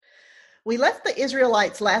We left the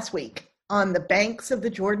Israelites last week on the banks of the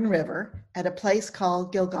Jordan River at a place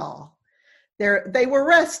called Gilgal. They were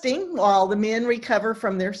resting while the men recover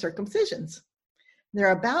from their circumcisions.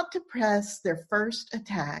 They're about to press their first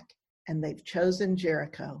attack, and they've chosen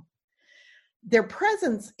Jericho. Their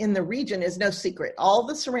presence in the region is no secret. All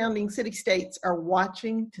the surrounding city-states are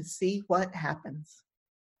watching to see what happens.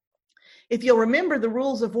 If you'll remember the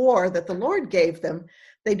rules of war that the Lord gave them,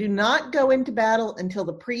 they do not go into battle until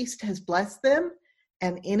the priest has blessed them,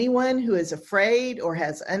 and anyone who is afraid or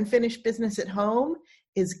has unfinished business at home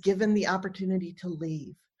is given the opportunity to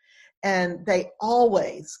leave. And they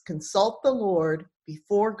always consult the Lord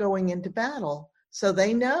before going into battle, so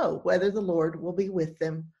they know whether the Lord will be with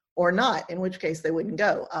them or not, in which case they wouldn't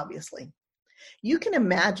go, obviously. You can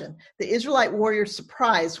imagine the Israelite warriors'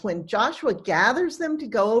 surprise when Joshua gathers them to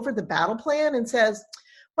go over the battle plan and says,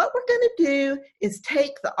 what we're going to do is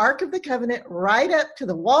take the Ark of the Covenant right up to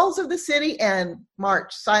the walls of the city and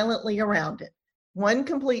march silently around it. One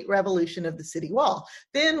complete revolution of the city wall.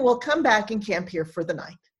 Then we'll come back and camp here for the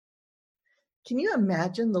night. Can you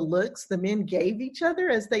imagine the looks the men gave each other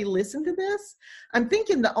as they listened to this? I'm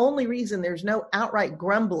thinking the only reason there's no outright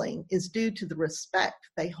grumbling is due to the respect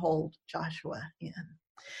they hold Joshua in.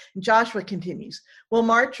 And Joshua continues, we'll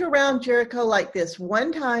march around Jericho like this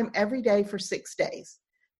one time every day for 6 days.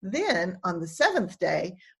 Then on the 7th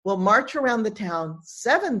day, we'll march around the town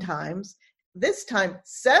 7 times. This time,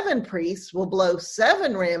 7 priests will blow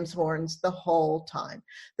 7 ram's horns the whole time.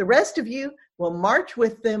 The rest of you will march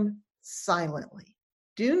with them silently.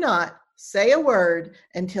 Do not say a word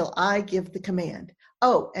until I give the command.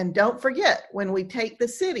 Oh, and don't forget, when we take the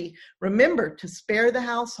city, remember to spare the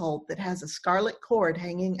household that has a scarlet cord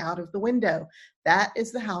hanging out of the window. That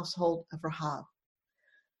is the household of Rahab.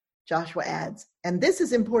 Joshua adds, and this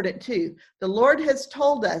is important too, the Lord has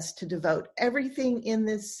told us to devote everything in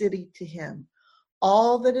this city to him,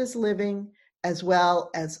 all that is living, as well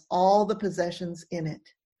as all the possessions in it.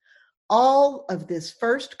 All of this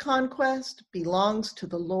first conquest belongs to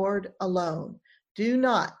the Lord alone. Do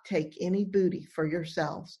not take any booty for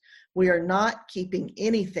yourselves. We are not keeping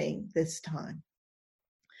anything this time.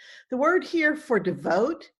 The word here for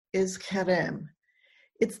devote is cherem.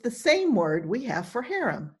 It's the same word we have for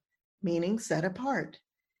harem, meaning set apart.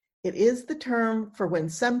 It is the term for when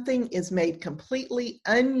something is made completely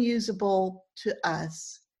unusable to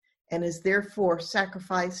us and is therefore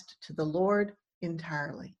sacrificed to the Lord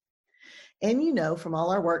entirely. And you know from all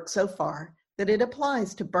our work so far that it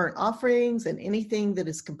applies to burnt offerings and anything that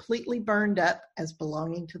is completely burned up as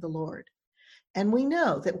belonging to the Lord. And we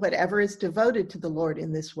know that whatever is devoted to the Lord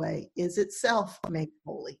in this way is itself made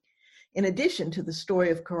holy. In addition to the story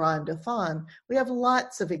of Korah and Dathan, we have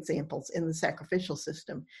lots of examples in the sacrificial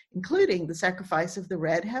system, including the sacrifice of the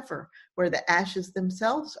red heifer, where the ashes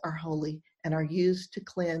themselves are holy and are used to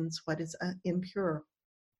cleanse what is impure.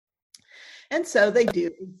 And so they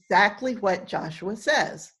do exactly what Joshua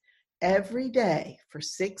says. Every day for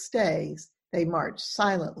 6 days, they march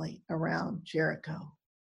silently around Jericho.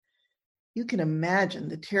 You can imagine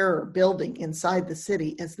the terror building inside the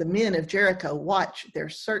city as the men of Jericho watch their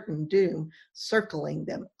certain doom circling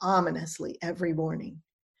them ominously every morning.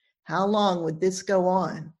 How long would this go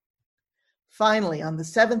on? Finally, on the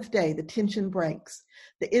 7th day, the tension breaks.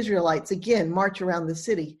 The Israelites again march around the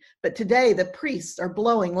city, but today the priests are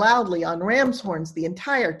blowing loudly on ram's horns the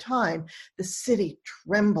entire time. The city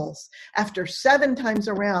trembles. After 7 times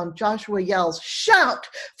around, Joshua yells, "Shout,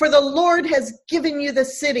 for the Lord has given you the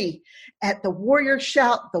city." At the warriors'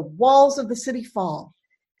 shout, the walls of the city fall.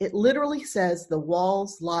 It literally says the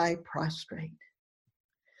walls lie prostrate.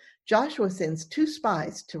 Joshua sends 2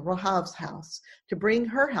 spies to Rahab's house to bring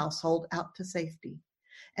her household out to safety.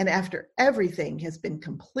 And after everything has been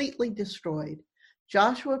completely destroyed,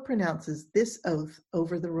 Joshua pronounces this oath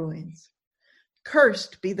over the ruins.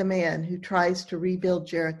 Cursed be the man who tries to rebuild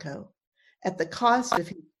Jericho. At the cost of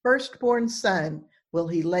his firstborn son will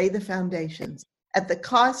he lay the foundations. At the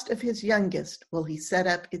cost of his youngest will he set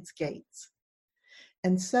up its gates.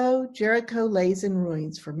 And so Jericho lays in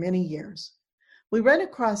ruins for many years. We run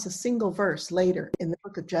across a single verse later in the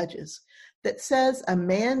book of Judges that says a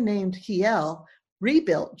man named Hiel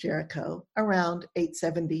rebuilt Jericho around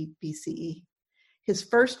 870 BCE. His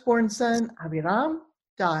firstborn son, Abiram,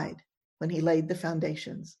 died when he laid the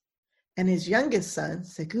foundations, and his youngest son,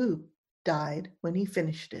 Segub, died when he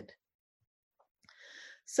finished it.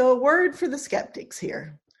 So a word for the skeptics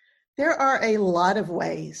here. There are a lot of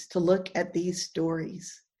ways to look at these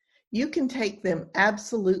stories. You can take them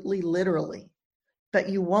absolutely literally, but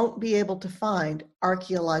you won't be able to find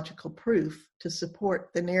archaeological proof to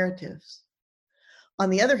support the narratives. On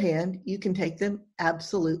the other hand, you can take them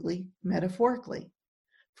absolutely metaphorically.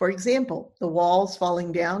 For example, the walls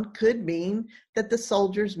falling down could mean that the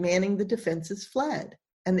soldiers manning the defenses fled,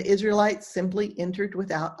 and the Israelites simply entered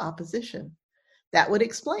without opposition. That would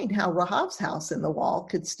explain how Rahab's house in the wall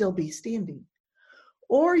could still be standing.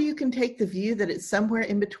 Or you can take the view that it's somewhere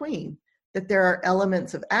in between, that there are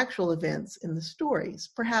elements of actual events in the stories,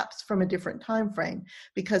 perhaps from a different time frame,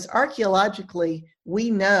 because archaeologically we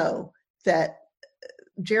know that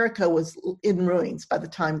Jericho was in ruins by the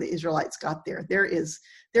time the Israelites got there. There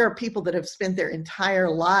are people that have spent their entire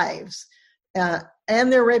lives and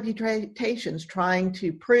their reputations trying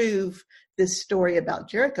to prove this story about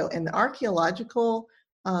Jericho. And the archaeological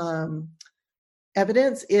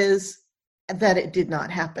evidence is that it did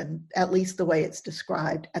not happen, at least the way it's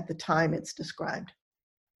described at the time it's described.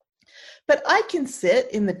 But I can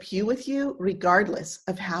sit in the pew with you regardless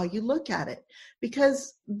of how you look at it,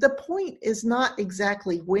 because the point is not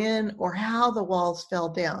exactly when or how the walls fell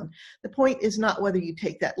down. The point is not whether you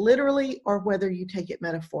take that literally or whether you take it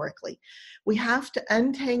metaphorically. We have to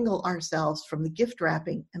untangle ourselves from the gift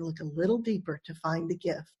wrapping and look a little deeper to find the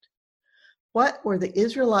gift. What were the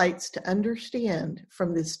Israelites to understand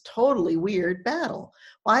from this totally weird battle?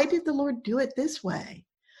 Why did the Lord do it this way?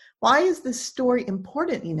 Why is this story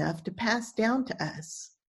important enough to pass down to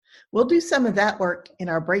us? We'll do some of that work in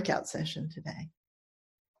our breakout session today.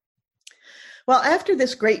 Well, after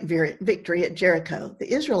this great victory at Jericho,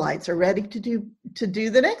 the Israelites are ready to do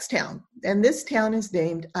the next town, and this town is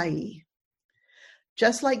named Ai.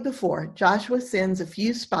 Just like before, Joshua sends a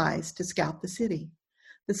few spies to scout the city.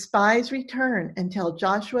 The spies return and tell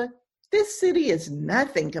Joshua, this city is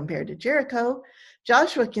nothing compared to Jericho.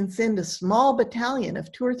 Joshua can send a small battalion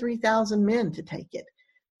of 2,000 or 3,000 men to take it.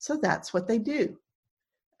 So that's what they do.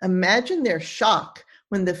 Imagine their shock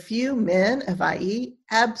when the few men of Ai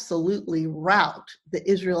absolutely rout the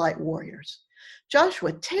Israelite warriors.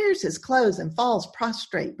 Joshua tears his clothes and falls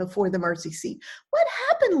prostrate before the mercy seat. What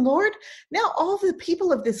happened, Lord? Now all the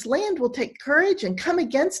people of this land will take courage and come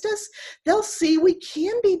against us. They'll see we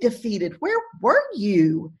can be defeated. Where were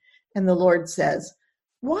you? And the Lord says,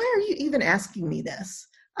 why are you even asking me this?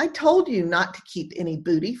 I told you not to keep any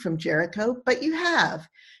booty from Jericho, but you have.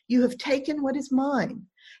 You have taken what is mine.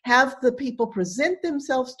 Have the people present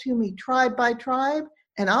themselves to me tribe by tribe,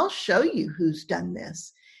 and I'll show you who's done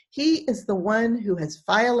this. He is the one who has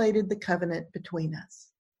violated the covenant between us.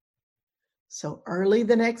 So early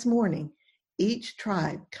the next morning, each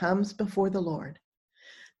tribe comes before the Lord.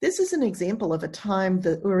 This is an example of a time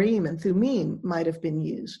the Urim and Thummim might have been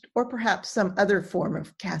used, or perhaps some other form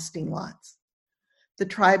of casting lots. The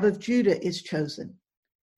tribe of Judah is chosen,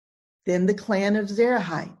 then the clan of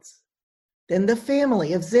Zerahites, then the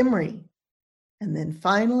family of Zimri, and then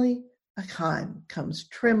finally Achan comes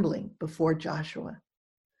trembling before Joshua.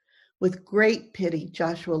 With great pity,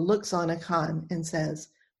 Joshua looks on Achan and says,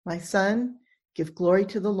 my son, give glory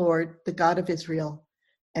to the Lord, the God of Israel,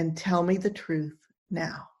 and tell me the truth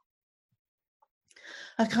now.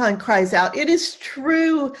 Achan cries out, it is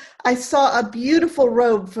true. I saw a beautiful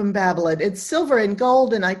robe from Babylon. It's silver and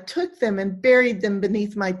gold, and I took them and buried them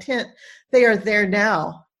beneath my tent. They are there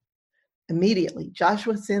now. Immediately,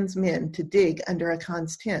 Joshua sends men to dig under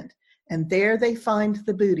Achan's tent, and there they find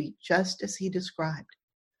the booty, just as he described.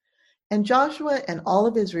 And Joshua and all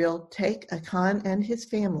of Israel take Achan and his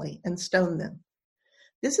family and stone them.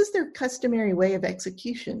 This is their customary way of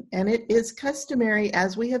execution, and it is customary,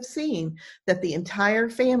 as we have seen, that the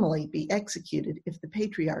entire family be executed if the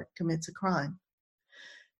patriarch commits a crime.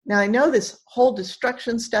 Now, I know this whole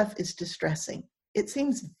destruction stuff is distressing. It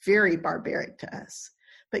seems very barbaric to us,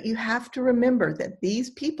 but you have to remember that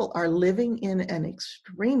these people are living in an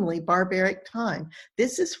extremely barbaric time.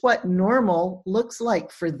 This is what normal looks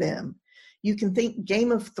like for them. You can think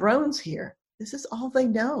Game of Thrones here. This is all they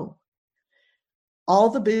know. All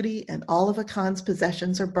the booty and all of Achan's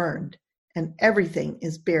possessions are burned, and everything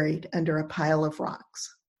is buried under a pile of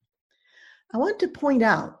rocks. I want to point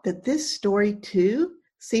out that this story, too,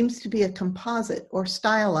 seems to be a composite or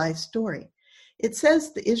stylized story. It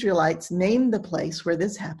says the Israelites named the place where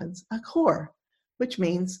this happens Achor, which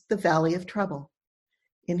means the Valley of Trouble.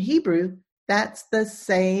 In Hebrew, that's the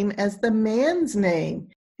same as the man's name.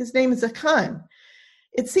 His name is Achan.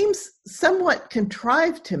 It seems somewhat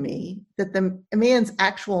contrived to me that the man's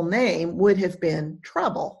actual name would have been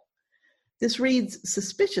Trouble. This reads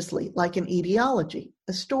suspiciously like an etiology,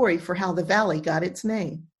 a story for how the valley got its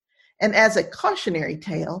name, and as a cautionary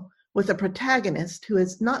tale with a protagonist who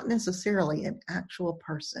is not necessarily an actual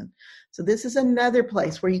person. So this is another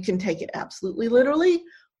place where you can take it absolutely literally,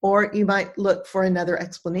 or you might look for another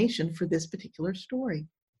explanation for this particular story.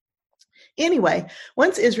 Anyway,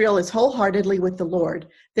 once Israel is wholeheartedly with the Lord,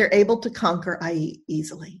 they're able to conquur Ai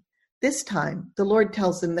easily. This time, the Lord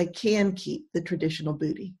tells them they can keep the traditional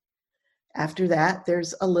booty. After that,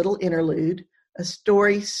 there's a little interlude, a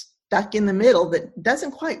story stuck in the middle that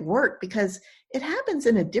doesn't quite work because it happens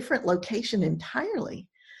in a different location entirely.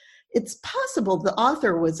 It's possible the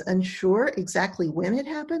author was unsure exactly when it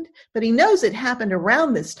happened, but he knows it happened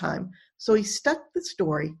around this time, so he stuck the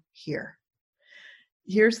story here.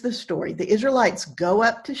 Here's the story. The Israelites go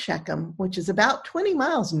up to Shechem, which is about 20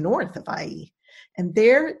 miles north of Ai, and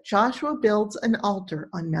there Joshua builds an altar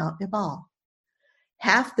on Mount Ebal.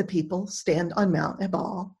 Half the people stand on Mount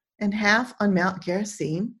Ebal and half on Mount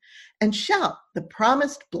Gerizim and shout the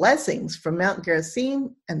promised blessings from Mount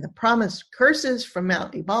Gerizim and the promised curses from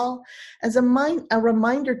Mount Ebal as a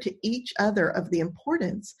reminder to each other of the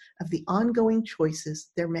importance of the ongoing choices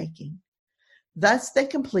they're making. Thus, they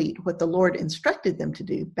complete what the Lord instructed them to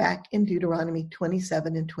do back in Deuteronomy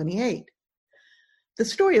 27 and 28. The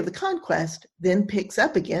story of the conquest then picks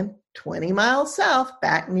up again 20 miles south,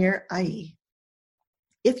 back near Ai.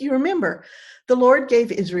 If you remember, the Lord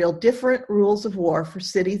gave Israel different rules of war for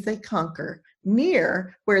cities they conquer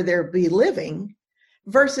near where they'll be living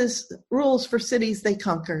versus rules for cities they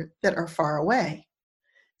conquer that are far away.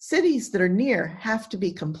 Cities that are near have to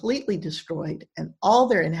be completely destroyed and all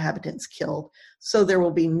their inhabitants killed, so there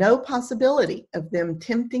will be no possibility of them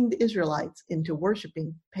tempting the Israelites into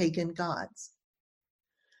worshiping pagan gods.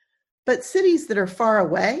 But cities that are far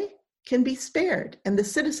away can be spared, and the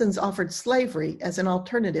citizens offered slavery as an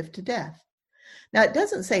alternative to death. Now, it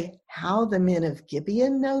doesn't say how the men of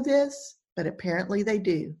Gibeon know this, but apparently they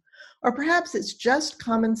do. Or perhaps it's just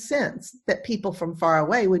common sense that people from far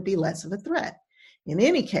away would be less of a threat. In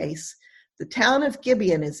any case, the town of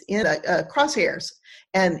Gibeon is in crosshairs,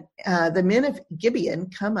 and the men of Gibeon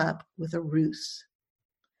come up with a ruse.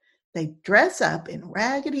 They dress up in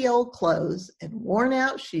raggedy old clothes and worn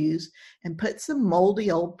out shoes and put some moldy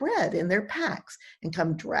old bread in their packs and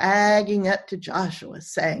come dragging up to Joshua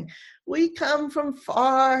saying, "We come from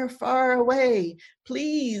far, far away.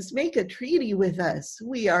 Please make a treaty with us.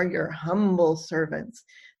 We are your humble servants.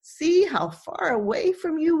 See how far away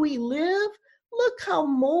from you we live. Look how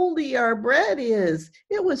moldy our bread is.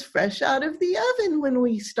 It was fresh out of the oven when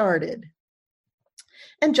we started."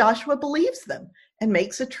 And Joshua believes them and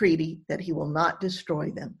makes a treaty that he will not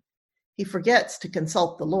destroy them. He forgets to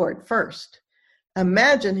consult the Lord first.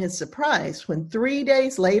 Imagine his surprise when 3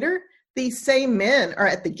 days later, these same men are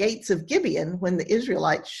at the gates of Gibeon when the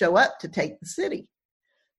Israelites show up to take the city.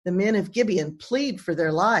 The men of Gibeon plead for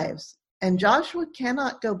their lives, and Joshua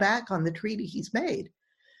cannot go back on the treaty he's made.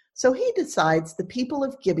 So he decides the people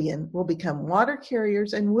of Gibeon will become water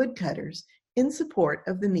carriers and woodcutters in support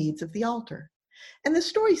of the needs of the altar. And the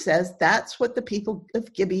story says that's what the people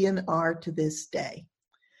of Gibeon are to this day.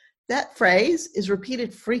 That phrase is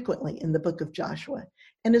repeated frequently in the book of Joshua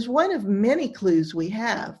and is one of many clues we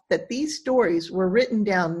have that these stories were written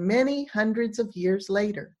down many hundreds of years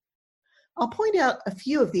later. I'll point out a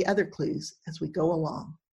few of the other clues as we go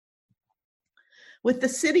along. With the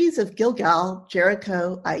cities of Gilgal,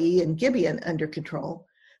 Jericho, Ai, and Gibeon under control,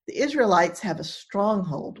 the Israelites have a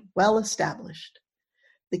stronghold well established.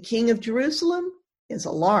 The king of Jerusalem is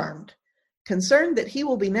alarmed. Concerned that he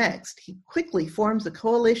will be next, he quickly forms a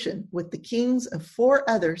coalition with the kings of 4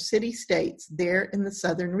 other city-states there in the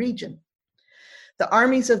southern region. The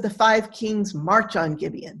armies of the 5 kings march on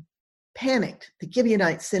Gibeon. Panicked, the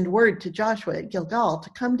Gibeonites send word to Joshua at Gilgal to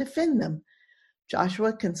come defend them.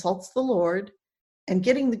 Joshua consults the Lord, and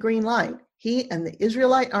getting the green light, he and the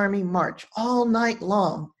Israelite army march all night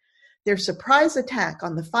long. Their surprise attack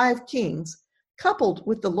on the 5 kings, coupled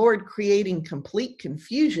with the Lord creating complete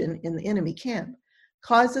confusion in the enemy camp,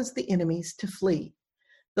 causes the enemies to flee.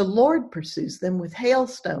 The Lord pursues them with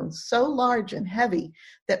hailstones so large and heavy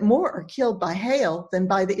that more are killed by hail than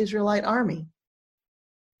by the Israelite army.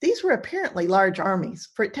 These were apparently large armies,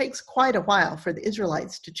 for it takes quite a while for the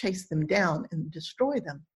Israelites to chase them down and destroy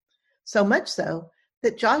them. So much so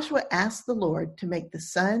that Joshua asked the Lord to make the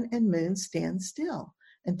sun and moon stand still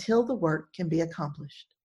until the work can be accomplished.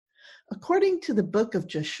 According to the book of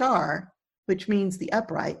Jashar, which means the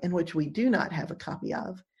upright and which we do not have a copy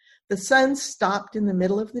of, the sun stopped in the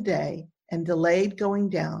middle of the day and delayed going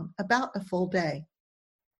down about a full day.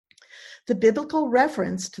 The biblical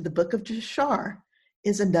reference to the book of Jashar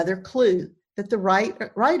is another clue that the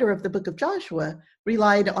writer of the book of Joshua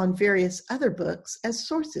relied on various other books as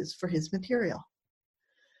sources for his material.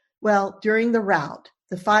 Well, during the rout,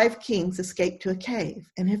 the 5 kings escaped to a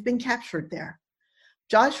cave and have been captured there.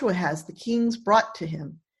 Joshua has the kings brought to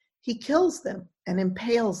him. He kills them and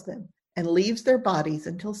impales them and leaves their bodies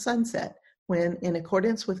until sunset when, in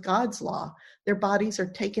accordance with God's law, their bodies are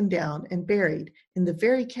taken down and buried in the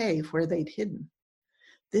very cave where they'd hidden.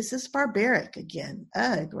 This is barbaric again.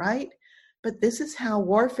 Ugh, right? But this is how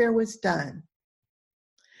warfare was done.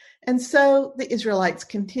 And so the Israelites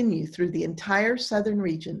continue through the entire southern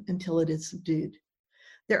region until it is subdued.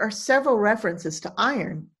 There are several references to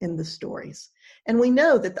iron in the stories, and we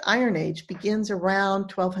know that the Iron Age begins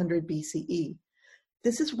around 1200 BCE.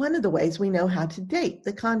 This is one of the ways we know how to date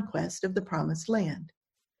the conquest of the Promised Land.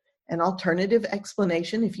 An alternative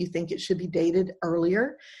explanation, if you think it should be dated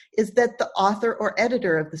earlier, is that the author or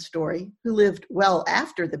editor of the story, who lived well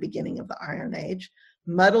after the beginning of the Iron Age,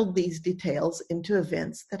 muddled these details into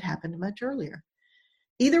events that happened much earlier.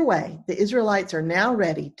 Either way, the Israelites are now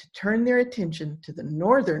ready to turn their attention to the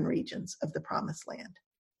northern regions of the Promised Land.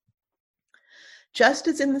 Just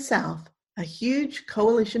as in the south, a huge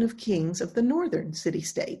coalition of kings of the northern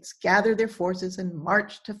city-states gather their forces and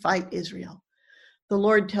march to fight Israel. The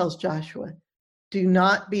Lord tells Joshua, "Do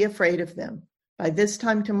not be afraid of them. By this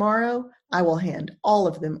time tomorrow, I will hand all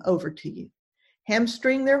of them over to you.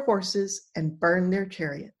 Hamstring their horses and burn their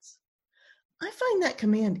chariots." I find that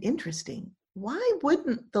command interesting. Why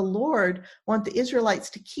wouldn't the Lord want the Israelites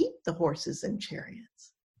to keep the horses and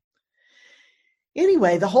chariots?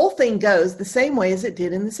 Anyway, the whole thing goes the same way as it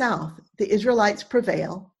did in the south. The Israelites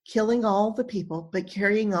prevail, killing all the people, but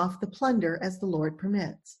carrying off the plunder as the Lord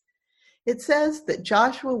permits. It says that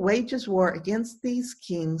Joshua wages war against these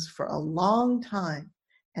kings for a long time,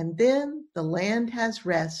 and then the land has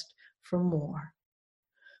rest from war.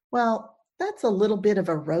 Well, that's a little bit of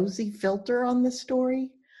a rosy filter on the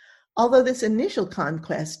story. Although this initial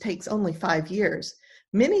conquest takes only 5 years,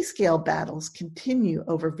 many-scale battles continue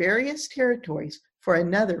over various territories for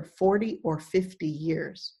another 40 or 50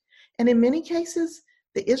 years. And in many cases,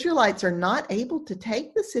 the Israelites are not able to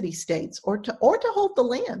take the city-states or to hold the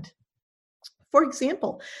land. For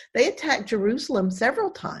example, they attack Jerusalem several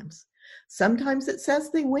times. Sometimes it says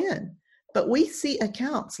they win, but we see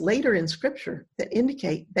accounts later in Scripture that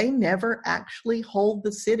indicate they never actually hold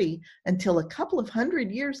the city until a couple of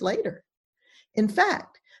 100 years later. In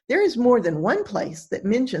fact, there is more than one place that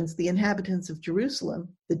mentions the inhabitants of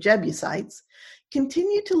Jerusalem, the Jebusites,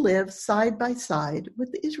 continue to live side by side with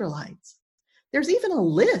the Israelites. There's even a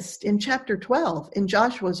list in chapter 12 in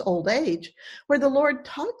Joshua's old age where the Lord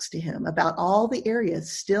talks to him about all the areas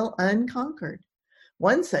still unconquered.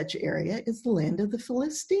 One such area is the land of the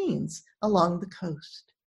Philistines along the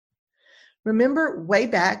coast. Remember way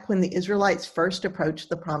back when the Israelites first approached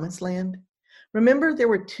the Promised Land? Remember there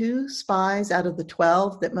were 2 spies out of the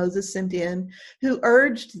 12 that Moses sent in who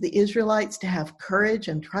urged the Israelites to have courage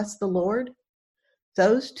and trust the Lord?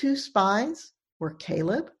 Those 2 spies were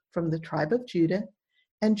Caleb from the tribe of Judah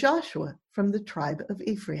and Joshua from the tribe of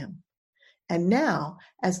Ephraim. And now,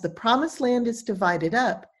 as the Promised Land is divided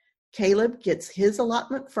up, Caleb gets his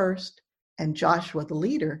allotment first, and Joshua, the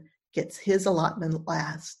leader, gets his allotment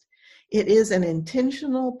last. It is an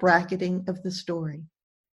intentional bracketing of the story.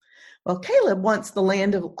 Well, Caleb wants the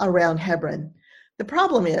land around Hebron. The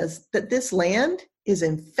problem is that this land is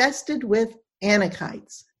infested with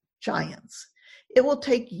Anakites, giants. It will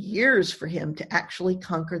take years for him to actually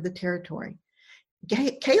conquer the territory.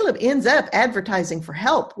 Caleb ends up advertising for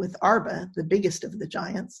help with Arba, the biggest of the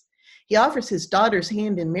giants. He offers his daughter's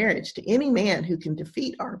hand in marriage to any man who can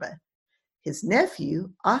defeat Arba. His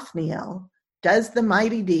nephew, Othniel, does the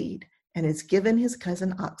mighty deed and is given his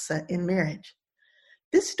cousin Aksa in marriage.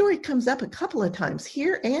 This story comes up a couple of times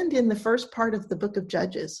here and in the first part of the book of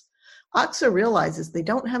Judges. Aksa realizes they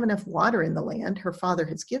don't have enough water in the land her father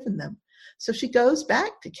has given them, so she goes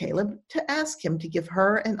back to Caleb to ask him to give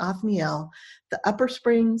her and Othniel the upper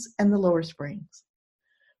springs and the lower springs.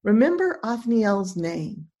 Remember Othniel's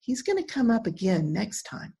name. He's going to come up again next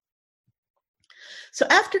time. So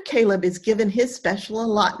after Caleb is given his special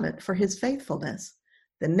allotment for his faithfulness,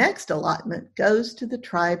 the next allotment goes to the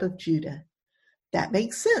tribe of Judah. That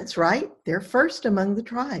makes sense, right? They're first among the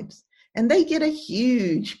tribes, and they get a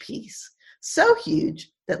huge piece. So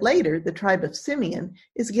huge that later the tribe of Simeon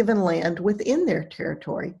is given land within their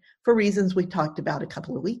territory for reasons we talked about a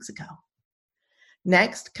couple of weeks ago.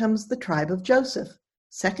 Next comes the tribe of Joseph,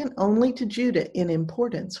 second only to Judah in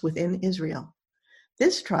importance within Israel.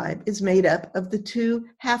 This tribe is made up of the 2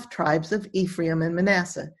 half-tribes of Ephraim and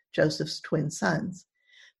Manasseh, Joseph's twin sons.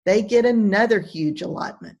 They get another huge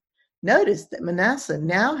allotment. Notice that Manasseh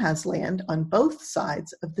now has land on both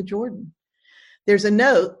sides of the Jordan. There's a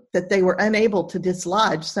note that they were unable to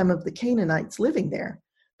dislodge some of the Canaanites living there,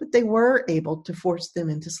 but they were able to force them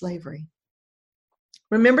into slavery.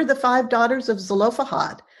 Remember the 5 daughters of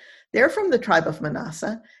Zelophehad. They're from the tribe of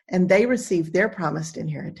Manasseh, and they received their promised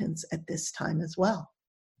inheritance at this time as well.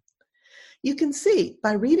 You can see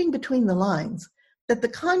by reading between the lines that the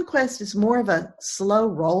conquest is more of a slow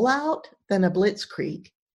rollout than a blitzkrieg.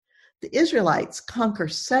 The Israelites conquer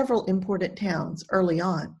several important towns early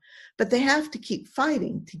on, but they have to keep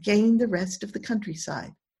fighting to gain the rest of the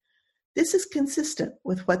countryside. This is consistent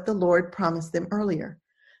with what the Lord promised them earlier,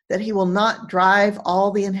 that he will not drive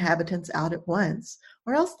all the inhabitants out at once,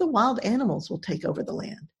 or else the wild animals will take over the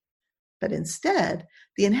land. But instead,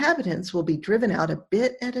 the inhabitants will be driven out a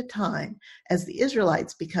bit at a time as the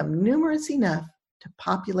Israelites become numerous enough to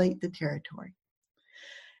populate the territory.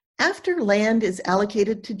 After land is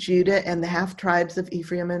allocated to Judah and the half-tribes of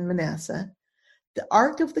Ephraim and Manasseh, the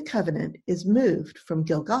Ark of the Covenant is moved from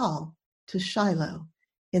Gilgal to Shiloh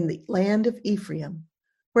in the land of Ephraim,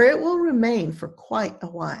 where it will remain for quite a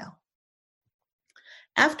while.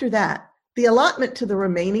 After that, the allotment to the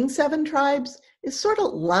remaining 7 tribes is sort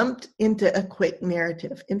of lumped into a quick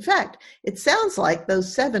narrative. In fact, it sounds like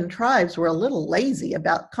those 7 tribes were a little lazy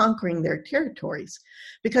about conquering their territories,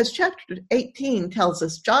 because chapter 18 tells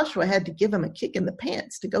us Joshua had to give them a kick in the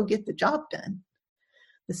pants to go get the job done.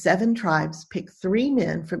 The 7 tribes pick 3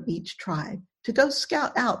 men from each tribe to go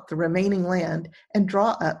scout out the remaining land and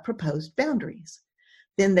draw up proposed boundaries.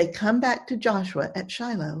 Then they come back to Joshua at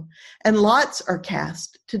Shiloh, and lots are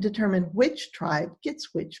cast to determine which tribe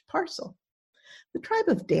gets which parcel. The tribe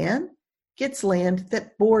of Dan gets land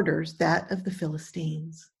that borders that of the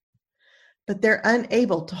Philistines. But they're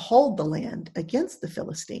unable to hold the land against the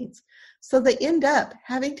Philistines, so they end up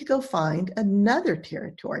having to go find another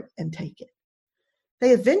territory and take it.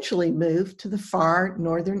 They eventually move to the far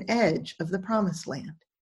northern edge of the Promised Land.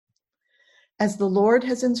 As the Lord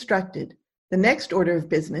has instructed, the next order of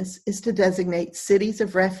business is to designate cities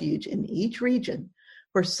of refuge in each region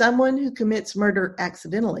where someone who commits murder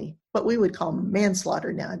accidentally, what we would call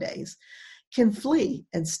manslaughter nowadays, can flee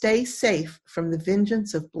and stay safe from the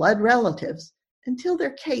vengeance of blood relatives until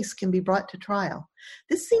their case can be brought to trial.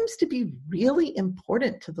 This seems to be really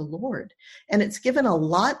important to the Lord, and it's given a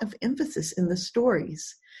lot of emphasis in the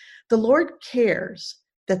stories. The Lord cares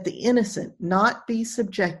that the innocent not be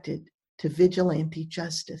subjected to vigilante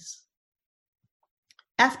justice.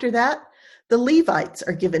 After that, the Levites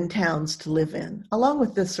are given towns to live in, along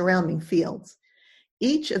with the surrounding fields.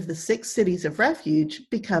 Each of the 6 cities of refuge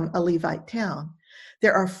become a Levite town.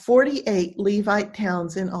 There are 48 Levite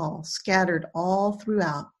towns in all, scattered all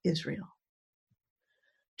throughout Israel.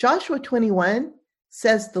 Joshua 21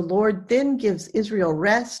 says the Lord then gives Israel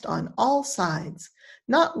rest on all sides.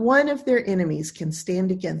 Not one of their enemies can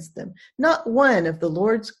stand against them. Not one of the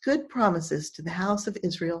Lord's good promises to the house of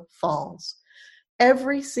Israel falls.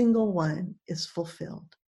 Every single one is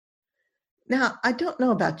fulfilled. Now, I don't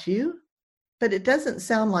know about you, but it doesn't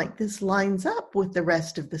sound like this lines up with the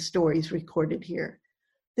rest of the stories recorded here.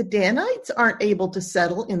 The Danites aren't able to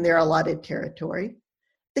settle in their allotted territory.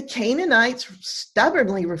 The Canaanites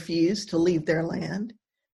stubbornly refuse to leave their land.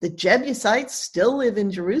 The Jebusites still live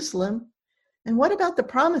in Jerusalem. And what about the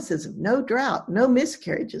promises of no drought, no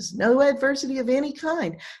miscarriages, no adversity of any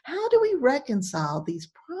kind? How do we reconcile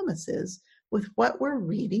these promises with what we're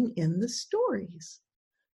reading in the stories?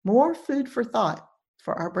 More food for thought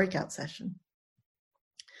for our breakout session.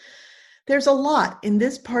 There's a lot in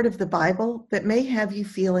this part of the Bible that may have you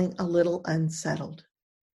feeling a little unsettled.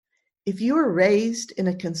 If you were raised in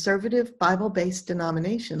a conservative Bible-based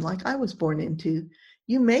denomination like I was born into,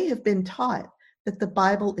 you may have been taught that the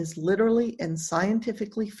Bible is literally and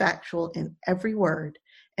scientifically factual in every word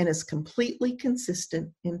and is completely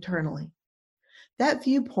consistent internally. That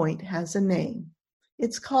viewpoint has a name.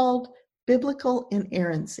 It's called biblical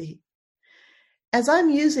inerrancy. As I'm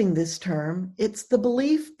using this term, it's the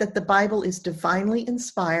belief that the Bible is divinely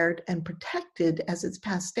inspired and protected as it's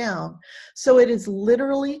passed down, so it is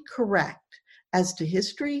literally correct as to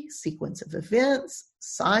history, sequence of events,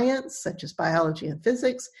 science, such as biology and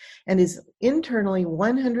physics, and is internally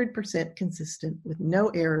 100% consistent with no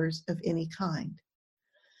errors of any kind.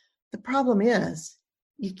 The problem is,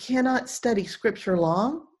 you cannot study Scripture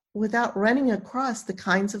long without running across the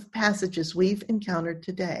kinds of passages we've encountered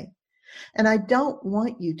today. And I don't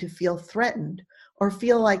want you to feel threatened or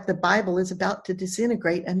feel like the Bible is about to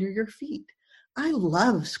disintegrate under your feet. I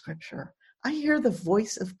love Scripture. I hear the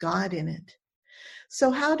voice of God in it.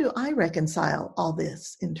 So how do I reconcile all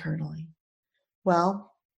this internally?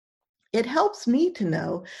 Well, it helps me to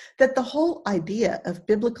know that the whole idea of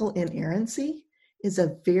biblical inerrancy is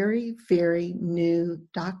a very, very new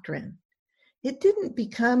doctrine. It didn't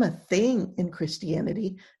become a thing in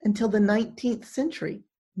Christianity until the 19th century.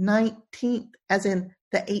 19th, as in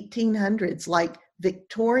the 1800s, like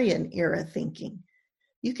Victorian era thinking.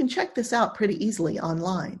 You can check this out pretty easily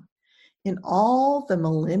online. In all the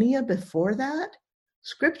millennia before that,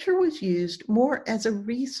 Scripture was used more as a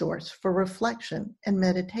resource for reflection and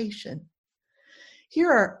meditation.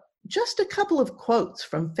 Here are just a couple of quotes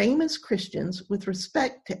from famous Christians with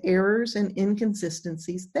respect to errors and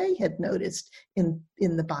inconsistencies they had noticed in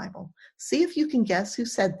the Bible. See if you can guess who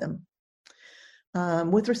said them.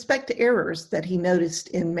 With respect to errors that he noticed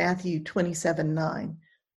in Matthew 27:9,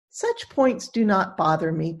 such points do not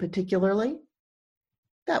bother me particularly.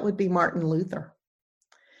 That would be Martin Luther.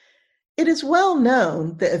 It is well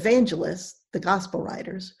known the evangelists, the gospel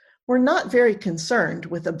writers, were not very concerned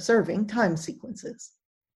with observing time sequences.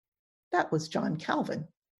 That was John Calvin.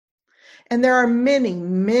 And there are many,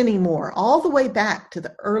 many more, all the way back to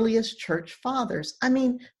the earliest church fathers. I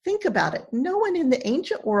mean, think about it. No one in the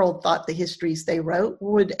ancient world thought the histories they wrote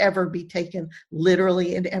would ever be taken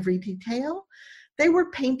literally in every detail. They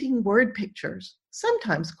were painting word pictures,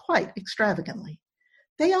 sometimes quite extravagantly.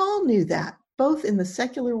 They all knew that, both in the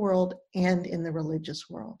secular world and in the religious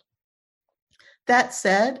world. That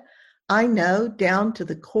said, I know down to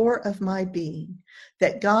the core of my being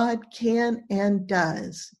that God can and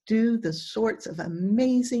does do the sorts of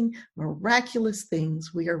amazing, miraculous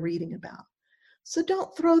things we are reading about. So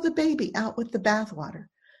don't throw the baby out with the bathwater.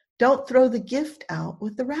 Don't throw the gift out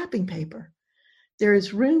with the wrapping paper. There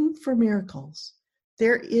is room for miracles.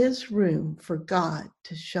 There is room for God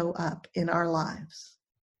to show up in our lives.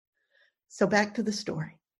 So back to the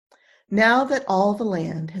story. Now that all the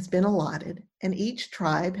land has been allotted and each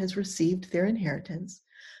tribe has received their inheritance,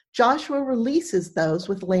 Joshua releases those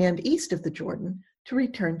with land east of the Jordan to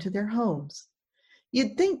return to their homes.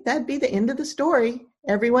 You'd think that'd be the end of the story.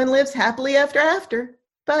 Everyone lives happily ever after.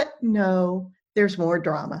 But no, there's more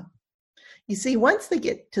drama. You see, once they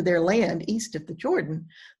get to their land east of the Jordan,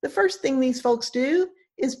 the first thing these folks do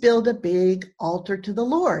is build a big altar to the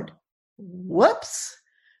Lord. Whoops!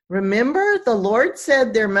 Remember, the Lord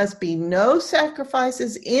said there must be no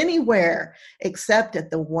sacrifices anywhere except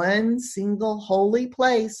at the one single holy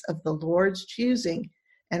place of the Lord's choosing.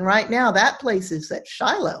 And right now, that place is at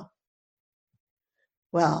Shiloh.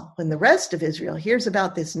 Well, when the rest of Israel hears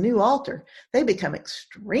about this new altar, they become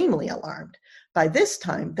extremely alarmed. By this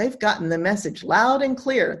time, they've gotten the message loud and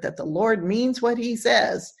clear that the Lord means what he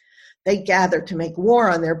says. They gather to make war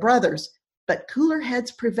on their brothers, but cooler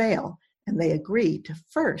heads prevail, and they agree to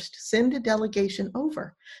first send a delegation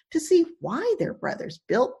over to see why their brothers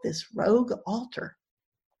built this rogue altar.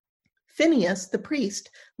 Phinehas, the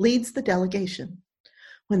priest, leads the delegation.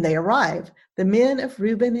 When they arrive, the men of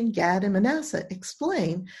Reuben and Gad and Manasseh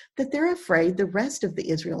explain that they're afraid the rest of the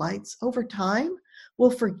Israelites over time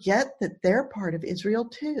will forget that they're part of Israel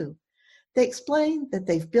too. They explain that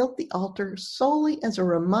they've built the altar solely as a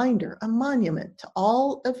reminder, a monument to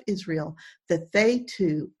all of Israel, that they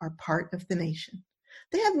too are part of the nation.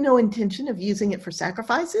 They have no intention of using it for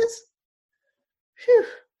sacrifices. Phew,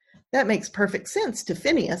 that makes perfect sense to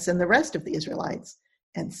Phinehas and the rest of the Israelites,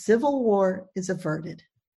 and civil war is averted.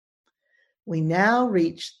 We now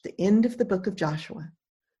reach the end of the book of Joshua.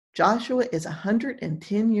 Joshua is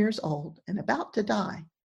 110 years old and about to die.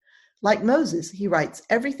 Like Moses, he writes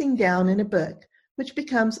everything down in a book, which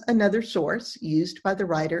becomes another source used by the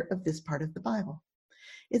writer of this part of the Bible.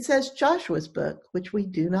 It says Joshua's book, which we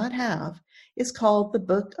do not have, is called the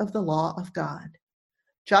Book of the Law of God.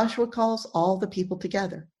 Joshua calls all the people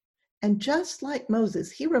together. And just like Moses,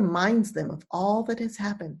 he reminds them of all that has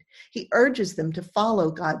happened. He urges them to follow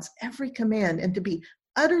God's every command and to be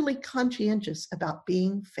utterly conscientious about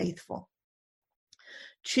being faithful.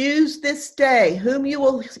 Choose this day whom you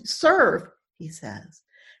will serve, he says.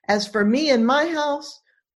 As for me and my house,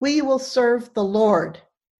 we will serve the Lord.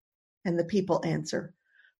 And the people answer,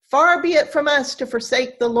 far be it from us to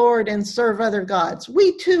forsake the Lord and serve other gods.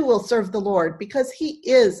 We too will serve the Lord because he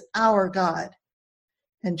is our God.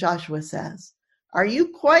 And Joshua says, are you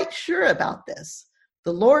quite sure about this?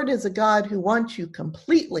 The Lord is a God who wants you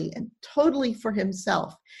completely and totally for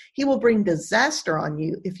himself. He will bring disaster on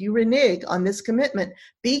you if you renege on this commitment.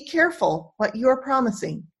 Be careful what you are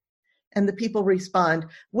promising. And the people respond,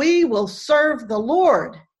 we will serve the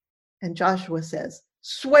Lord. And Joshua says,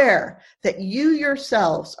 swear that you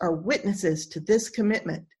yourselves are witnesses to this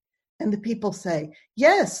commitment. And the people say,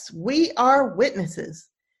 yes, we are witnesses.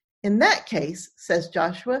 In that case, says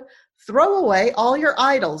Joshua, throw away all your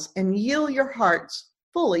idols and yield your hearts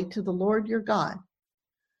fully to the Lord your God.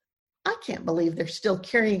 I can't believe they're still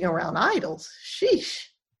carrying around idols. Sheesh.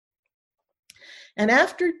 And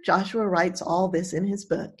after Joshua writes all this in his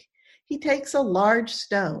book, he takes a large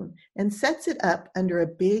stone and sets it up under a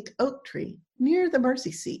big oak tree near the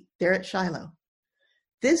mercy seat there at Shiloh.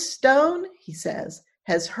 This stone, he says,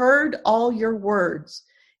 has heard all your words.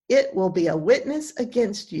 It will be a witness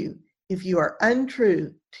against you if you are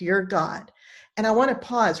untrue to your God. And I want to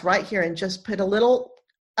pause right here and just put a little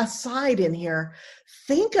aside in here.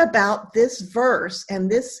 Think about this verse and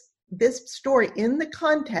this story in the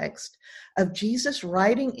context of Jesus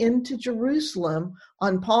riding into Jerusalem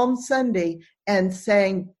on Palm Sunday and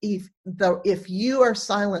saying, if you are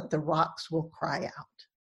silent, the rocks will cry out.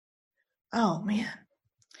 Oh, man.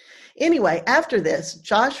 Anyway, after this,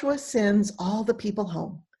 Joshua sends all the people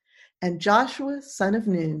home, and Joshua, son of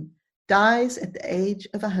Nun, dies at the age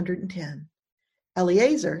of 110.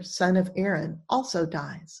 Eleazar, son of Aaron, also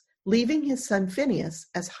dies, leaving his son Phinehas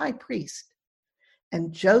as high priest.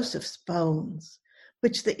 And Joseph's bones,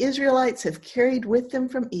 which the Israelites have carried with them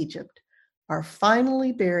from Egypt, are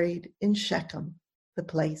finally buried in Shechem, the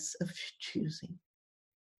place of choosing.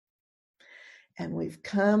 And we've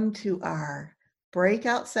come to our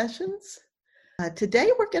breakout sessions.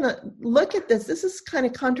 Today we're going to look at this. This is kind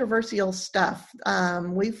of controversial stuff.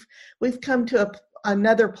 We've come to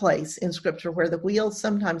another place in Scripture where the wheels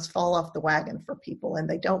sometimes fall off the wagon for people, and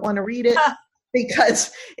they don't want to read it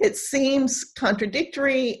because it seems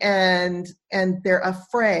contradictory, and they're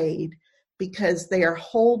afraid because they are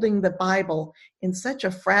holding the Bible in such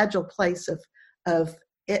a fragile place of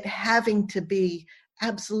it having to be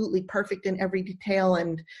absolutely perfect in every detail,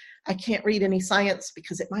 and I can't read any science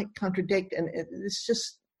because it might contradict, and it's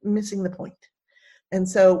just missing the point. And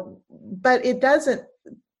so, but it doesn't,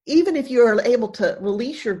 even if you are able to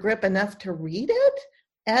release your grip enough to read it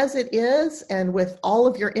as it is, and with all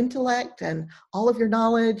of your intellect and all of your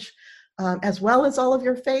knowledge, as well as all of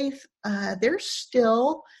your faith, there's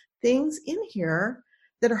still things in here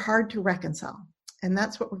that are hard to reconcile. And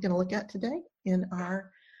that's what we're going to look at today in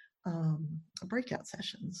our breakout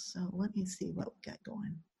sessions. So let me see what we got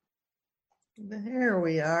going. There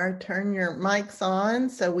we are. Turn your mics on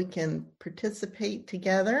so we can participate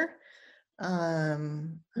together. We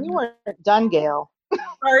weren't done, Gail.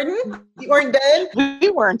 Pardon? You weren't done?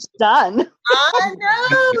 We weren't done. I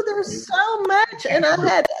know. There's so much. And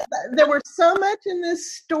there was so much in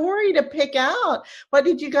this story to pick out. What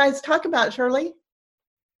did you guys talk about, Shirley?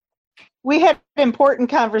 We had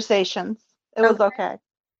important conversations. It was okay.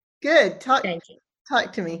 Good. Thank you.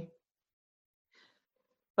 Talk to me.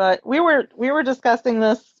 But we were discussing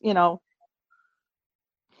this,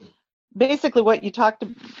 basically what you talked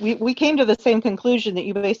to. We came to the same conclusion that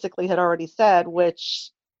you basically had already said,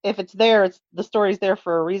 which if it's there, the story's there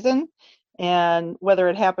for a reason, and whether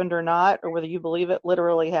it happened or not, or whether you believe it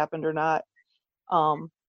literally happened or not,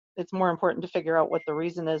 it's more important to figure out what the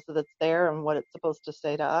reason is that it's there and what it's supposed to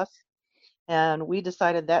say to us. And we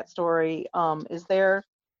decided that story is there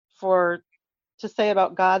to say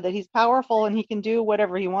about God that he's powerful and he can do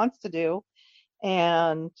whatever he wants to do.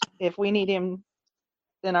 And if we need him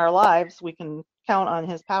in our lives, we can count on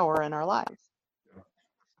his power in our lives.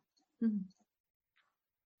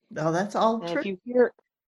 Oh, that's all and true.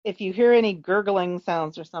 If you hear any gurgling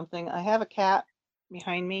sounds or something, I have a cat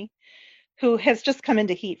behind me who has just come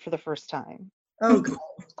into heat for the first time. Oh, good.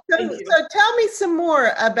 So tell me some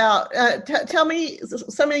more about, tell me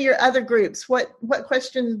some of your other groups. What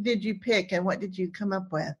questions did you pick and what did you come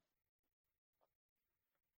up with?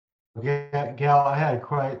 Okay, Gail, I had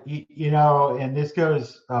quite, and this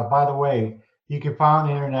goes, by the way, you can find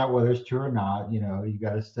on the internet whether it's true or not, you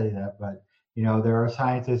got to study that. But, there are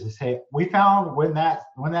scientists that say, we found when that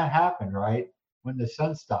happened, right? When the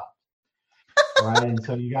sun stopped. Right. And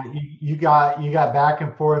so you got back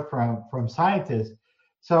and forth from scientists.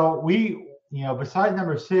 So we, besides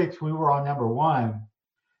number 6, we were on number 1.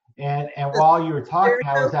 And while you were talking,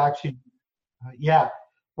 I was actually,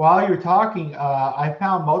 while you were talking, I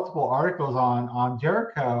found multiple articles on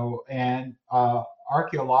Jericho and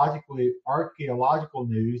archaeological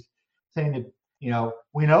news saying that,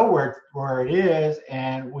 we know where it is,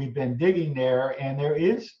 and we've been digging there, and there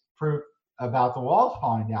is proof about the walls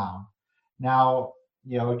falling down. Now,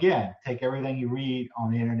 again, take everything you read on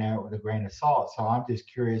the internet with a grain of salt. So I'm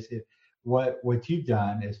just curious what you've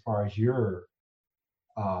done as far as your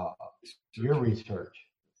research.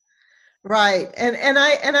 Right, and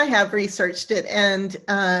I have researched it, and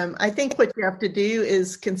I think what you have to do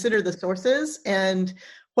is consider the sources and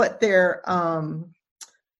what their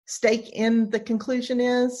stake in the conclusion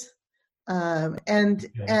is. And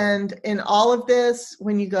in all of this,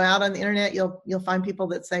 when you go out on the internet, you'll find people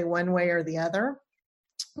that say one way or the other,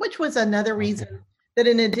 which was another reason that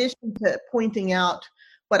in addition to pointing out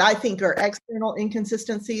what I think are external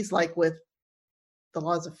inconsistencies, like with the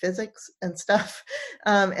laws of physics and stuff,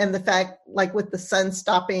 and the fact, like with the sun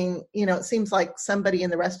stopping, it seems like somebody in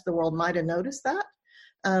the rest of the world might have noticed that.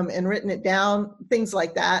 and written it down, things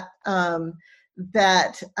like that.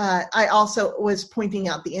 That I also was pointing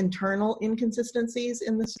out the internal inconsistencies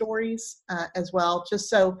in the stories as well. Just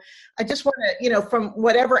so I just want to, from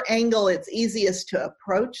whatever angle it's easiest to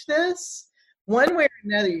approach this, one way or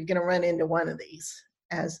another, you're going to run into one of these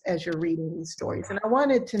as you're reading these stories. And I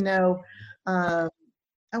wanted to know, I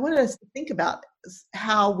wanted us to think about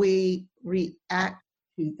how we react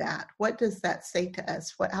to that. What does that say to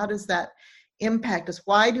us? How does that impact us?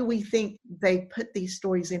 Why do we think they put these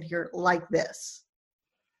stories in here like this?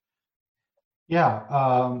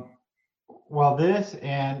 Yeah. Well, this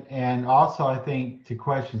and also I think to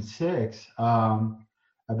question 6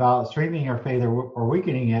 about strengthening our faith or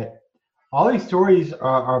weakening it. All these stories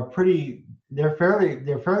are pretty. They're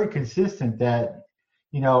fairly consistent. That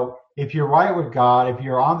if you're right with God, if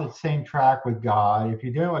you're on the same track with God, if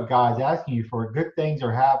you're doing what God's asking you for, good things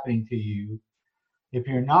are happening to you. If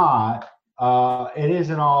you're not, it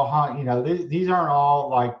isn't all. These aren't all,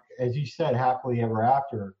 like as you said, happily ever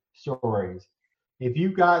after stories. If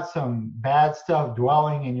you've got some bad stuff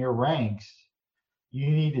dwelling in your ranks, you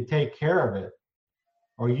need to take care of it,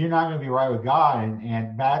 or you're not going to be right with God,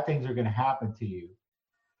 and bad things are going to happen to you.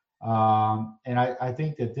 And I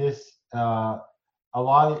think that this, a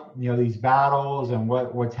lot of these battles and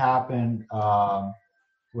what's happened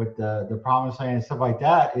with the promised land and stuff like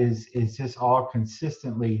that is just all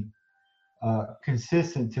consistently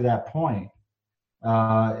consistent to that point.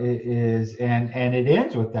 It is, and it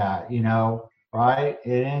ends with that, right?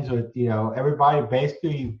 It ends with everybody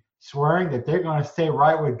basically swearing that they're going to stay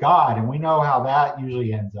right with God, and we know how that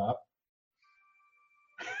usually ends up.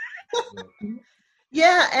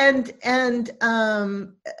 Yeah, and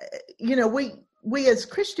we as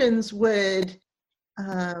Christians would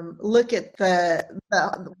look at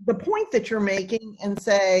the point that you're making and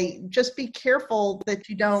say, just be careful that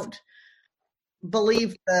you don't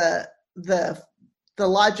believe the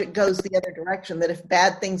logic goes the other direction, that if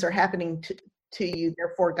bad things are happening to you,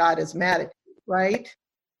 therefore God is mad at you, right?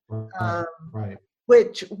 Right.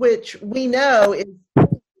 Which we know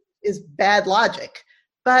is bad logic.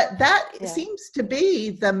 But that seems to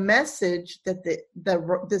be the message that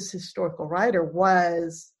this historical writer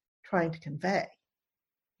was trying to convey.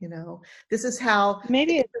 This is how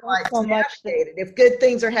maybe it's not so much that if good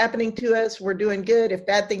things are happening to us, we're doing good. If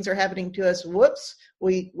bad things are happening to us, whoops,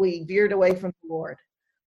 we veered away from the Lord.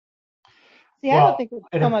 See, I don't think it's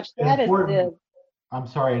so much that as it is. I'm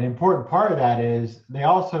sorry, an important part of that is they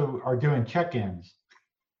also are doing check-ins.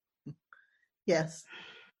 Yes.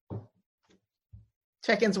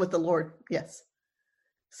 Check-ins with the Lord, yes.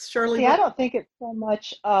 Surely. See, I don't think it's so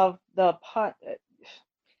much of the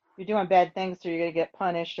you're doing bad things, so you're going to get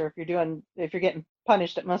punished, or if you're getting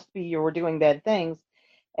punished, it must be you were doing bad things,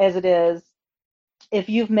 as it is if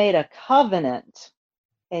you've made a covenant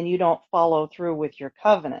and you don't follow through with your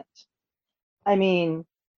covenant. I mean,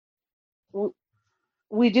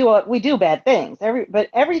 we do bad things. But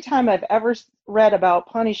every time I've ever read about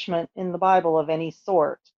punishment in the Bible of any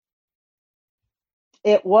sort,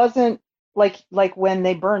 it wasn't like when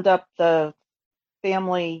they burned up the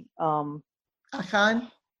family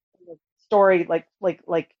Achan story, like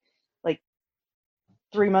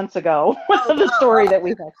 3 months ago. The story that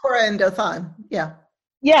we had. Korah and Dathan, yeah.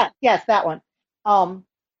 Yes, that one.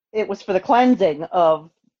 It was for the cleansing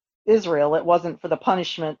of Israel. It wasn't for the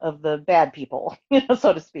punishment of the bad people,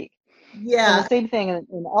 so to speak. Yeah. And the same thing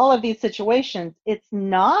in all of these situations. It's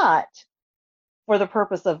not for the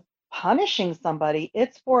purpose of punishing somebody.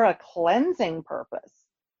 It's for a cleansing purpose.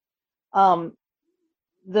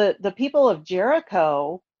 The people of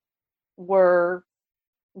Jericho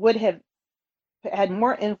would have had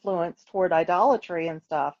more influence toward idolatry and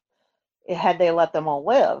stuff had they let them all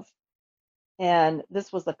live. And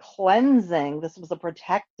this was a cleansing, this was a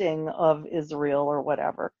protecting of Israel or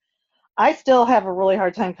whatever. I still have a really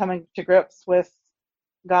hard time coming to grips with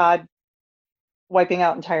God wiping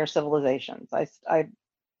out entire civilizations. I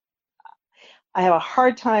have a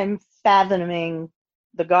hard time fathoming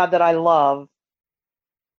the God that I love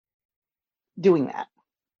doing that.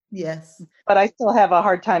 Yes. But I still have a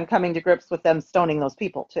hard time coming to grips with them stoning those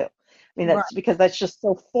people too. I mean, that's right. Because that's just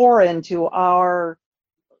so foreign to our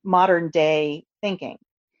modern day thinking.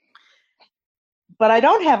 But I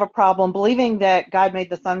don't have a problem believing that God made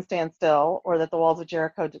the sun stand still, or that the walls of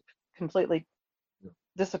Jericho completely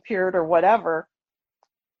disappeared or whatever,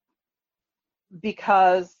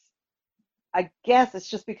 because I guess it's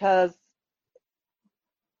just because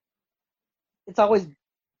it's always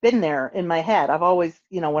been there in my head. I've always,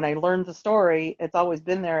 when I learned the story, it's always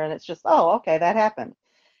been there, and it's just, oh, okay, that happened.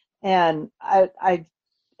 And I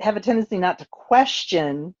have a tendency not to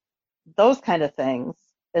question those kind of things,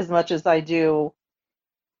 as much as I do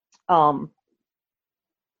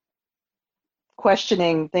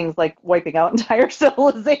questioning things like wiping out entire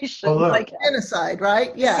civilizations. Well, look, Like Genocide,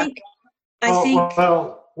 right? Yeah. I think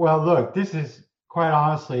well, look, this is quite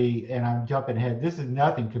honestly, and I'm jumping ahead, this is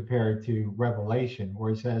nothing compared to Revelation,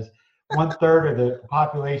 where it says 1/3 of the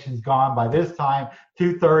population's gone by this time,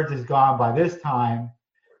 2/3 is gone by this time,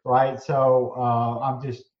 right? So I'm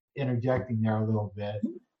just interjecting there a little bit.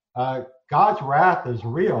 God's wrath is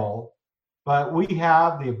real, but we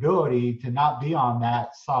have the ability to not be on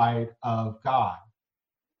that side of God.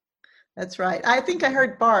 That's right. I think I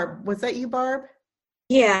heard Barb. Was that you, Barb?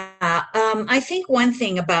 Yeah, I think one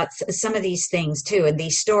thing about some of these things too, and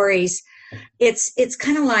these stories, it's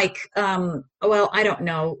kind of like, well, I don't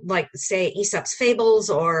know, like say Aesop's fables,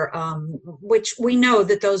 or which we know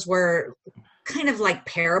that those were kind of like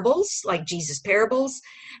parables, like Jesus parables,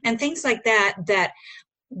 and things like that. That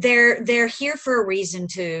they're here for a reason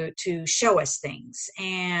to show us things,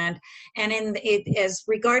 and in it as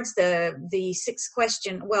regards the sixth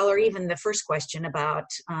question, well, or even the first question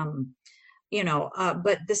about.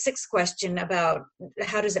 But the sixth question about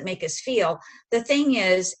how does it make us feel? The thing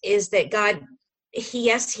is that God,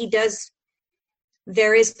 he does.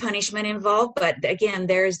 There is punishment involved, but again,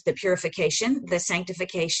 there's the purification, the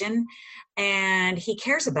sanctification, and he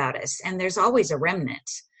cares about us. And there's always a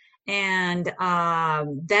remnant, and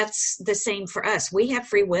that's the same for us. We have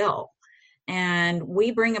free will, and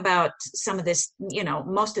we bring about some of this,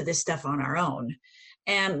 most of this stuff on our own.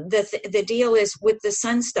 And the deal is with the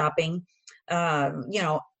sun stopping. Who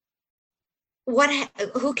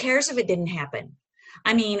cares if it didn't happen?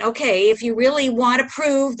 I mean, okay, if you really want to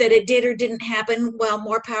prove that it did or didn't happen, well,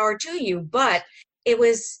 more power to you. But it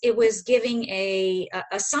was giving a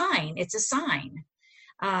sign. It's a sign.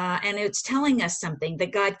 And it's telling us something,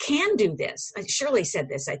 that God can do this. Shirley said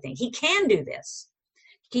this, I think. He can do this.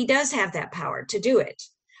 He does have that power to do it.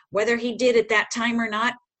 Whether he did at that time or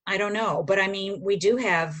not, I don't know. But I mean, we do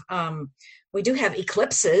have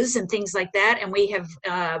eclipses and things like that, and we have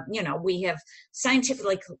we have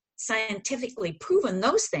scientifically proven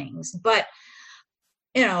those things. But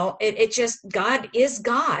it just, God is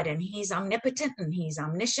God, and he's omnipotent, and he's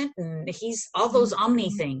omniscient, and he's all those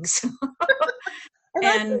omni things.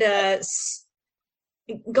 And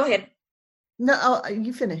go ahead. No,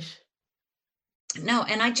 you finish. No,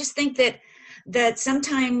 and I just think that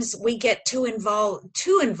sometimes we get too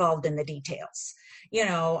involved in the details,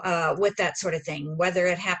 with that sort of thing, whether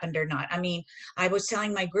it happened or not. I mean, I was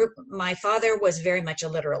telling my group, my father was very much a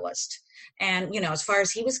literalist. And, as far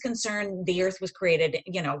as he was concerned, the earth was created,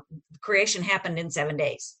 creation happened in 7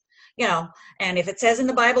 days, and if it says in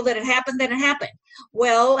the Bible that it happened, then it happened.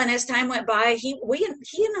 Well, and as time went by, he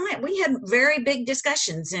and I, we had very big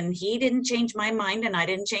discussions, and he didn't change my mind and I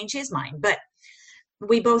didn't change his mind, but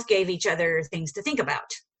we both gave each other things to think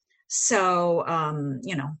about. So,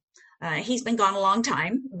 he's been gone a long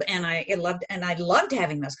time, and I loved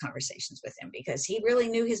having those conversations with him, because he really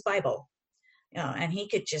knew his Bible, and he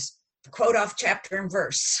could just quote off chapter and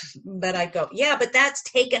verse. But I'd go, yeah, but that's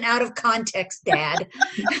taken out of context, Dad.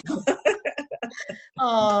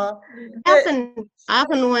 I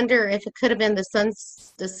often wonder if it could have been the sun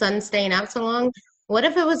staying out so long. What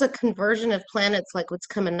if it was a conversion of planets like what's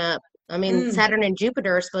coming up? I mean, Saturn and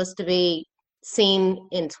Jupiter are supposed to be seen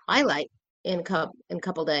in twilight in a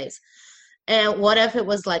couple days. And what if it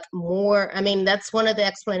was like more? I mean, that's one of the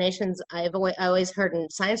explanations I always heard in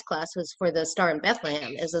science class, was for the star in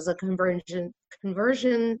Bethlehem, is as a conversion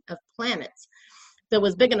of planets that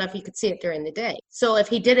was big enough you could see it during the day. So if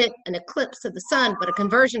he did it an eclipse of the sun, but a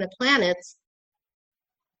conversion of planets,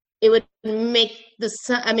 it would make the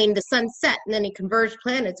sun set, and then he converged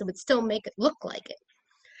planets, it would still make it look like it.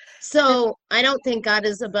 So I don't think God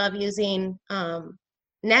is above using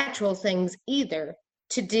natural things either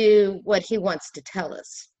to do what he wants to tell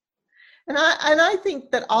us. And I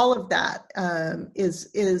think that all of that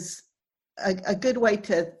is a good way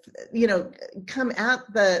to, come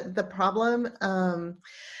at the problem. I'll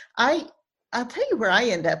tell you where I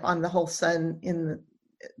end up on the whole sun in the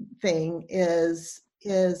thing is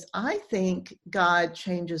I think God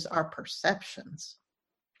changes our perceptions.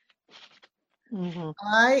 Mm-hmm.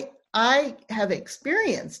 I have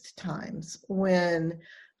experienced times when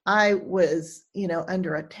I was,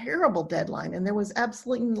 under a terrible deadline, and there was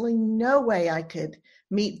absolutely no way I could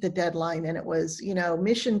meet the deadline. And it was,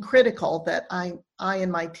 mission critical that I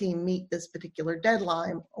and my team meet this particular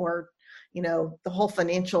deadline, or, the whole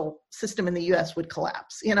financial system in the U.S. would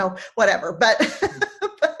collapse, whatever.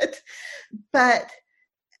 But,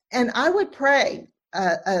 and I would pray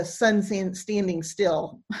a sun standing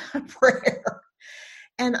still prayer.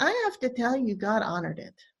 And I have to tell you, God honored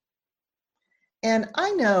it. And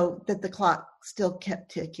I know that the clock still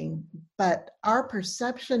kept ticking, but our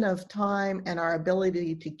perception of time and our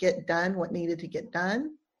ability to get done what needed to get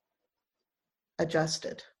done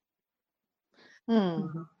adjusted.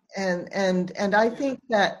 Mm-hmm. And I think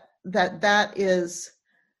that is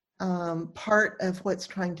part of what's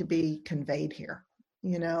trying to be conveyed here,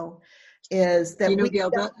 is that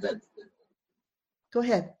Gail, go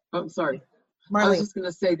ahead. Oh, sorry. Marlene. I was just going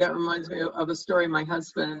to say that reminds me of a story my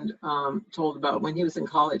husband told about when he was in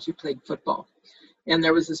college. He played football, and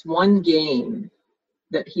there was this one game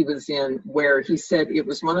that he was in where he said it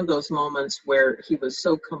was one of those moments where he was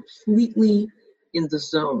so completely in the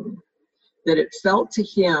zone that it felt to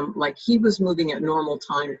him like he was moving at normal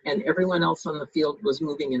time and everyone else on the field was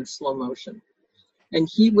moving in slow motion. And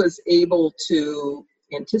he was able to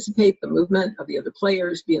anticipate the movement of the other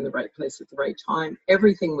players, be in the right place at the right time.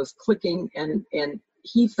 Everything was clicking, and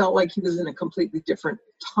he felt like he was in a completely different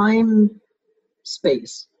time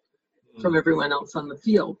space from everyone else on the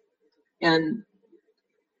field. And,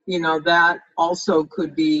 that also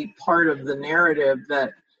could be part of the narrative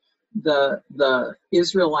that the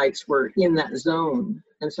Israelites were in that zone.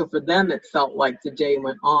 And so for them, it felt like the day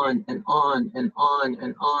went on and on and on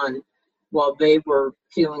and on while they were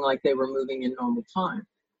feeling like they were moving in normal time.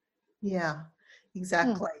 Yeah,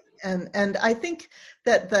 exactly. And I think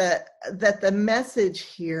that the message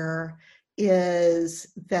here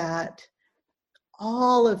is that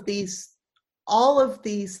all of these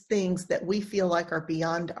things that we feel like are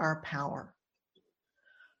beyond our power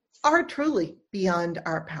are truly beyond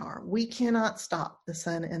our power. We cannot stop the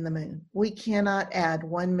sun and the moon. We cannot add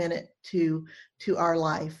 1 minute to our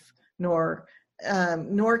life, nor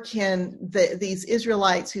can these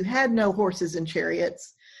Israelites who had no horses and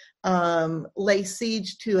chariots lay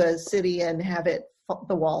siege to a city and have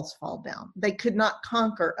the walls fall down. They could not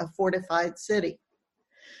conquer a fortified city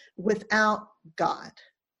without God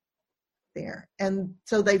there. And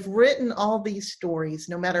so they've written all these stories,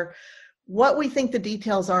 no matter what we think the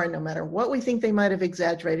details are, and no matter what we think they might have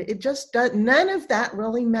exaggerated, it just does. None of that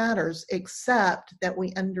really matters, except that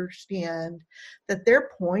we understand that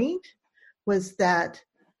their point was that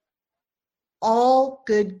all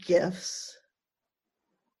good gifts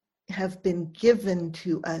have been given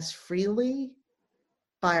to us freely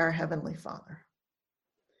by our Heavenly Father.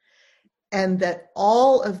 And that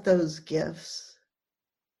all of those gifts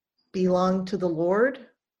belong to the Lord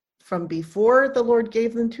from before the Lord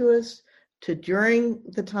gave them to us to during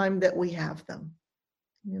the time that we have them,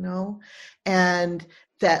 and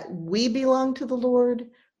that we belong to the Lord,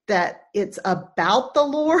 that it's about the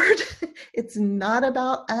Lord. It's not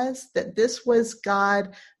about us, that this was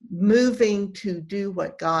God moving to do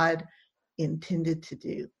what God intended to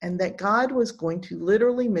do, and that God was going to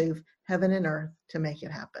literally move heaven and earth to make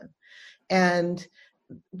it happen. And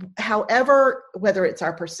however, whether it's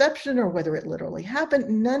our perception or whether it literally happened,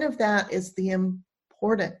 none of that is the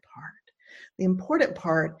important part. The important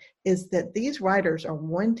part is that these writers are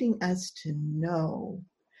wanting us to know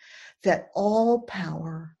that all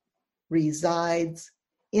power resides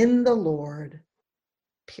in the Lord,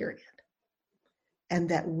 period. And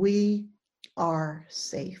that we are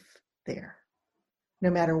safe there,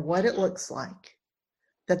 no matter what it looks like.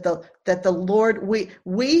 That the Lord,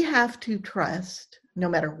 we have to trust, no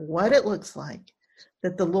matter what it looks like,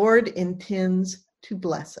 that the Lord intends to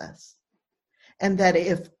bless us. And that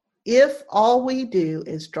if all we do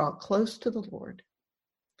is draw close to the Lord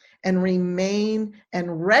and remain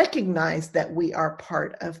and recognize that we are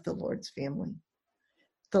part of the Lord's family,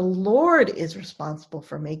 the Lord is responsible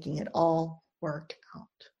for making it all work out.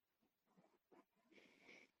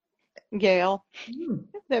 Gail,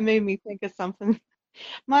 that made me think of something.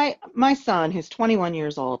 My son, who's 21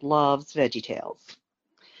 years old, loves VeggieTales.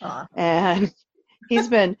 And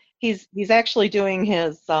he's actually doing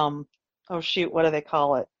his what do they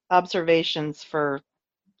call it? Observations for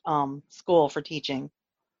school for teaching.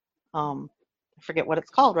 I forget what it's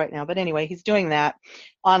called right now, but anyway, he's doing that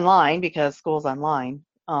online because school's online.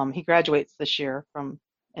 He graduates this year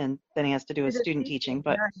and then he has to do his student teaching,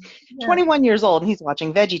 but 21 years old, and he's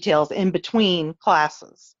watching VeggieTales in between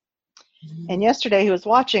classes. And yesterday he was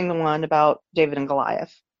watching the one about David and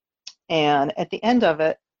Goliath. And at the end of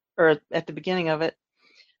it, or at the beginning of it,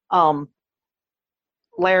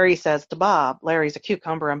 Larry says to Bob, Larry's a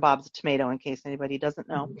cucumber and Bob's a tomato, in case anybody doesn't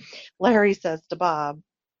know. Larry says to Bob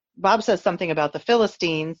says something about the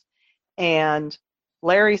Philistines, and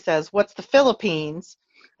Larry says, "What's the Philippines?"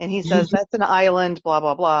 And he says, "That's an island, blah,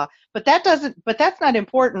 blah, blah." But that's not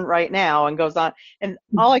important right now, and goes on. And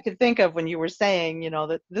all I could think of when you were saying,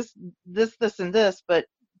 that this, and this, but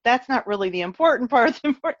that's not really the important part.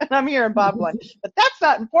 And I'm hearing Bob going, but that's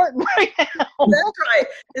not important right now. That's right.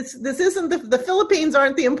 This isn't the Philippines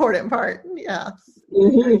aren't the important part. Yeah.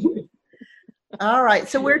 All right.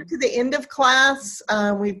 So we're to the end of class.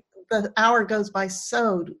 The hour goes by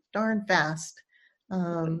so darn fast.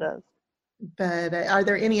 It does. But are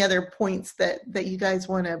there any other points that you guys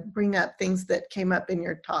want to bring up, things that came up in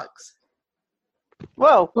your talks?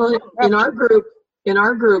 Well, in our group,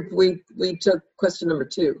 we took question number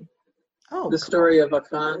 2. Oh, the story of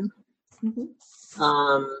Akan.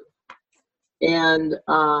 And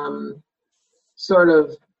sort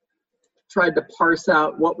of tried to parse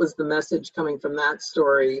out what was the message coming from that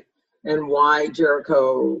story and why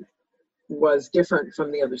Jericho was different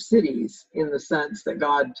from the other cities, in the sense that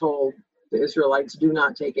God told the Israelites, do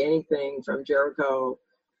not take anything from Jericho.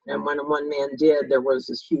 And when one man did, there was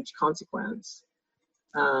this huge consequence.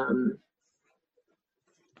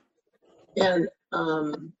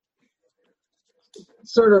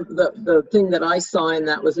 Sort of the thing that I saw in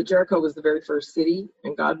that was that Jericho was the very first city,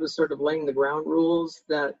 and God was sort of laying the ground rules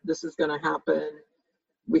that this is going to happen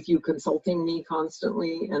with you consulting me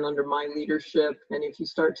constantly and under my leadership. And if you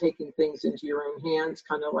start taking things into your own hands,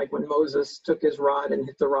 kind of like when Moses took his rod and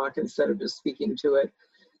hit the rock instead of just speaking to it,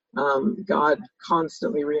 God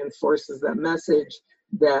constantly reinforces that message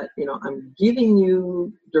that, I'm giving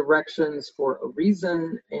you directions for a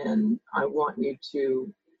reason, and I want you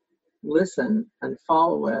to listen and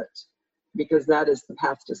follow it, because that is the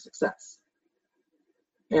path to success.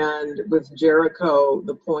 And with Jericho,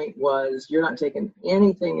 the point was, you're not taking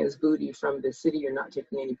anything as booty from the city. You're not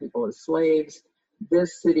taking any people as slaves.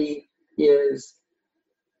 This city is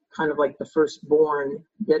kind of like the firstborn,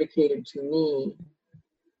 dedicated to me.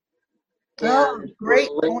 And great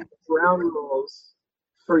laying ground rules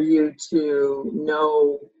for you to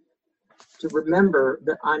know, to remember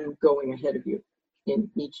that I'm going ahead of you in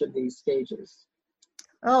each of these stages.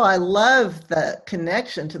 Oh, I love the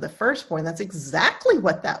connection to the first point. That's exactly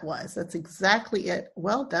what that was. That's exactly it.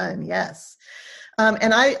 Well done. Yes.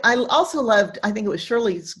 And I also loved, I think it was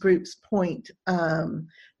Shirley's group's point,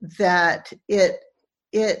 that it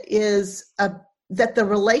is that the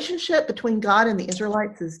relationship between God and the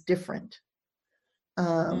Israelites is different.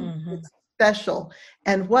 It's special.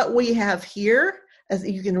 And what we have here, as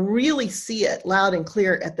you can really see it loud and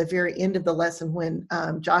clear at the very end of the lesson, when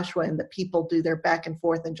Joshua and the people do their back and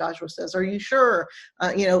forth, and Joshua says, are you sure?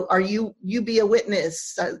 Are you be a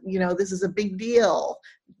witness? This is a big deal.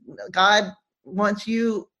 God wants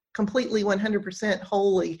you completely 100%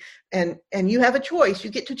 holy, and you have a choice. You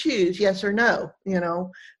get to choose yes or no,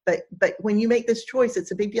 but when you make this choice,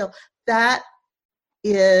 it's a big deal. That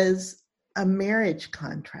is a marriage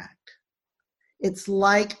contract. It's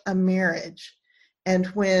like a marriage. And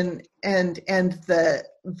when the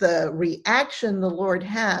reaction the Lord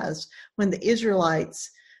has when the Israelites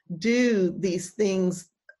do these things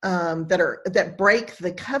that break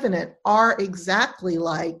the covenant are exactly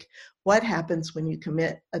like what happens when you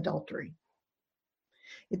commit adultery.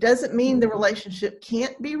 It doesn't mean the relationship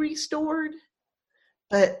can't be restored,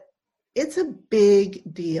 but it's a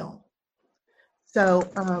big deal.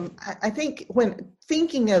 So I think when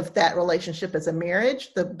thinking of that relationship as a marriage,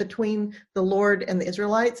 between the Lord and the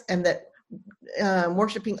Israelites, and that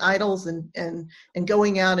worshiping idols and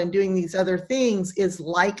going out and doing these other things is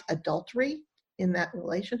like adultery in that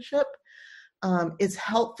relationship, is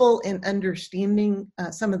helpful in understanding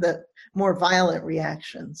some of the more violent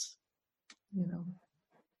reactions.